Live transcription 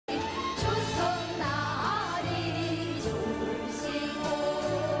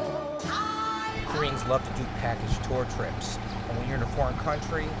love to do package tour trips. And when you're in a foreign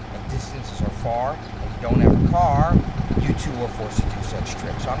country and distances are far and you don't have a car, you too are forced to do such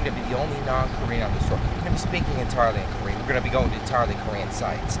trips. So I'm going to be the only non-Korean on this tour. I'm going to be speaking entirely in Korean. We're going to be going to entirely Korean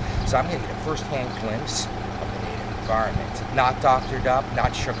sites. So I'm going to get a first-hand glimpse of the native environment. Not doctored up,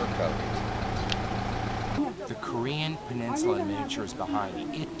 not sugar-coated. The Korean Peninsula in miniature is behind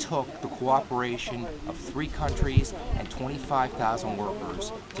me. It took the cooperation of 3 countries and 25,000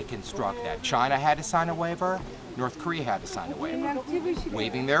 workers to construct that. China had to sign a waiver, North Korea had to sign a waiver,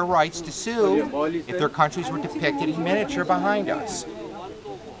 waiving their rights to sue if their countries were depicted in miniature behind us.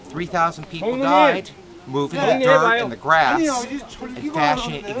 3,000 people died moving the dirt and the grass and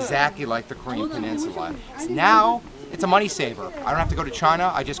fashioning it exactly like the Korean Peninsula. Now, it's a money saver. I don't have to go to China.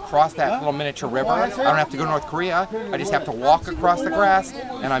 I just cross that little miniature river. I don't have to go to North Korea. I just have to walk across the grass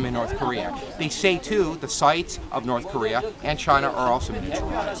and I'm in North Korea. They say too, the sites of North Korea and China are also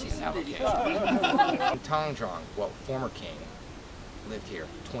miniaturized in that location. Tangjong, well, former king, lived here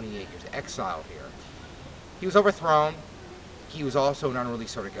 28 years, exiled here. He was overthrown. He was also an unruly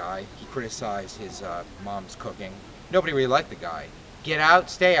sort of guy. He criticized his mom's cooking. Nobody really liked the guy. Get out,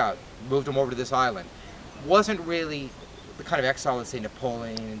 stay out. Moved him over to this island. Wasn't really the kind of exile that, say,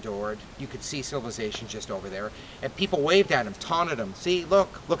 Napoleon endured. You could see civilization just over there. And people waved at him, taunted him. See,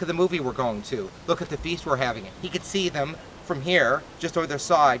 look at the movie we're going to. Look at the feast we're having. He could see them from here, just over their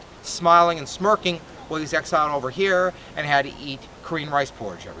side, smiling and smirking while he was exiled over here and had to eat Korean rice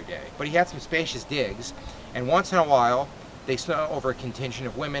porridge every day. But he had some spacious digs, and once in a while, they sent over a contingent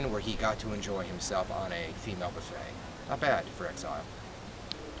of women where he got to enjoy himself on a female buffet. Not bad for exile.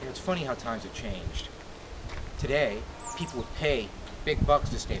 It's funny how times have changed. Today, people would pay big bucks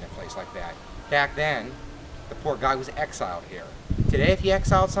to stay in a place like that. Back then, the poor guy was exiled here. Today, if you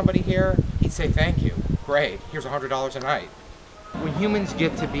exiled somebody here, he'd say thank you. Great, here's $100 a night. When humans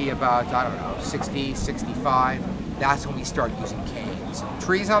get to be about, I don't know, 60, 65, that's when we start using canes.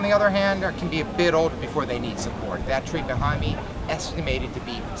 Trees, on the other hand, can be a bit older before they need support. That tree behind me, estimated to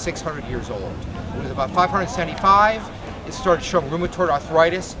be 600 years old. When it was about 575, it started showing rheumatoid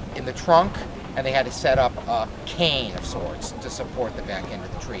arthritis in the trunk, and they had to set up a cane of sorts to support the back end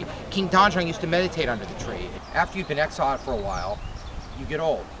of the tree. King Tangjong used to meditate under the tree. After you've been exiled for a while, you get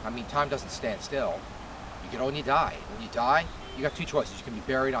old. I mean, time doesn't stand still. You get old and you die. When you die, you got 2 choices. You can be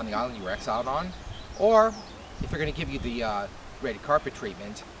buried on the island you were exiled on, or if they're going to give you the rated carpet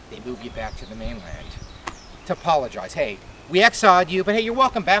treatment, they move you back to the mainland to apologize. Hey, we exiled you, but hey, you're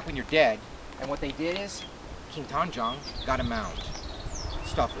welcome back when you're dead. And what they did is, King Tangjong got a mound.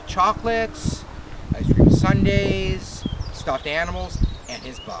 Stuffed with chocolates, ice cream sundaes, stuffed animals, and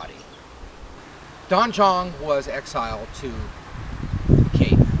his body. Tangjong was exiled to the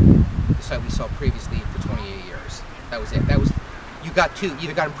Cape, the site we saw previously, for 28 years. That was it. You got 2. You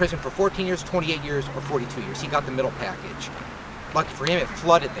either got in prison for 14 years, 28 years, or 42 years. He got the middle package. Lucky for him, it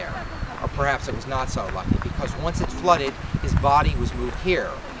flooded there. Or perhaps it was not so lucky, because once it flooded, his body was moved here.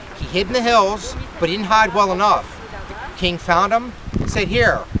 He hid in the hills, but he didn't hide well enough. The king found him, said,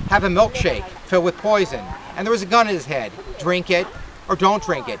 here, have a milkshake filled with poison. And there was a gun in his head. Drink it, or don't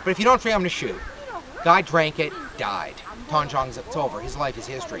drink it. But if you don't drink, I'm going to shoot. Guy drank it, died. Tangjong's, it's over. His life is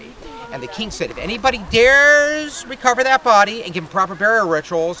history. And the king said, if anybody dares recover that body and give him proper burial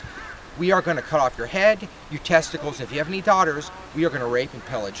rituals, we are going to cut off your head, your testicles, and if you have any daughters, we are going to rape and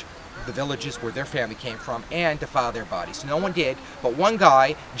pillage the villages where their family came from and defile their bodies. So no one did, but one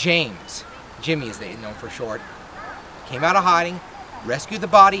guy, James, Jimmy as they known for short, came out of hiding, rescued the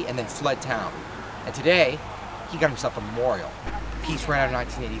body, and then fled town. And today, he got himself a memorial. Peace ran out in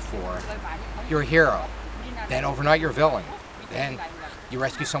 1984. You're a hero. Then overnight, you're a villain. Then you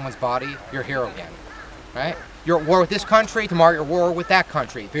rescue someone's body, you're a hero again. Right? You're at war with this country, tomorrow you're at war with that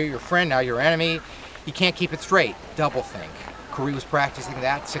country. If you're your friend, now you're your enemy. You can't keep it straight. Double think. Korea was practicing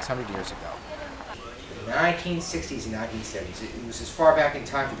that 600 years ago. In the 1960s and 1970s, it was as far back in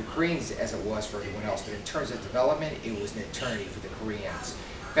time for the Koreans as it was for everyone else, but in terms of development, it was an eternity for the Koreans.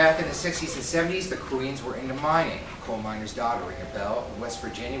 Back in the 60s and 70s, the Koreans were into mining. Coal miners' daughter, ring a bell, in West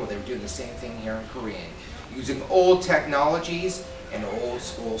Virginia, well, they were doing the same thing here in Korea, using old technologies and old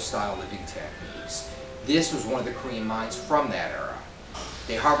school style living techniques. This was one of the Korean mines from that era.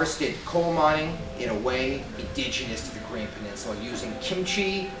 They harvested coal mining in a way indigenous to the Korean Peninsula, using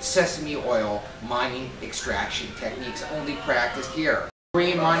kimchi, sesame oil mining extraction techniques only practiced here.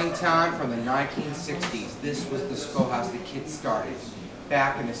 Korean mining town from the 1960s. This was the schoolhouse the kids started.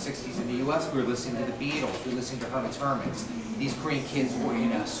 Back in the 60s in the US, we were listening to the Beatles, we were listening to Herman's Hermits. These Korean kids were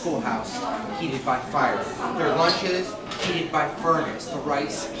in a schoolhouse heated by fire. Their lunches heated by furnace, the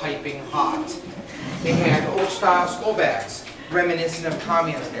rice piping hot. They had old-style school bags reminiscent of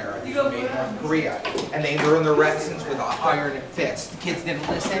communist era. These were made in North Korea. And they learned their lessons with an iron fist. The kids didn't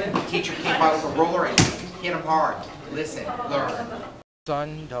listen. The teacher came out with a roller and hit them hard. Listen, learn.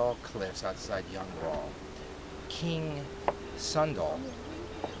 Sundal Cliffs outside Yeongwol. King Sundal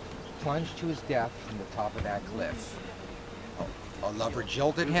plunged to his death from the top of that cliff. A lover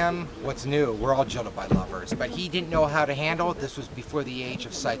jilted him. What's new? We're all jilted by lovers. But he didn't know how to handle it. This was before the age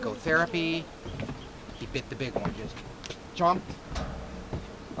of psychotherapy. He bit the big one, just jumped.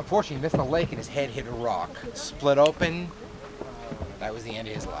 Unfortunately, he missed the lake and his head hit a rock. Split open. That was the end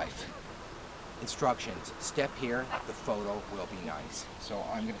of his life. Instructions. Step here, the photo will be nice. So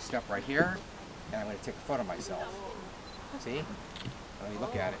I'm going to step right here and I'm going to take a photo of myself. See? Let me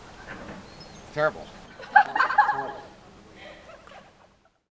look at it. Terrible.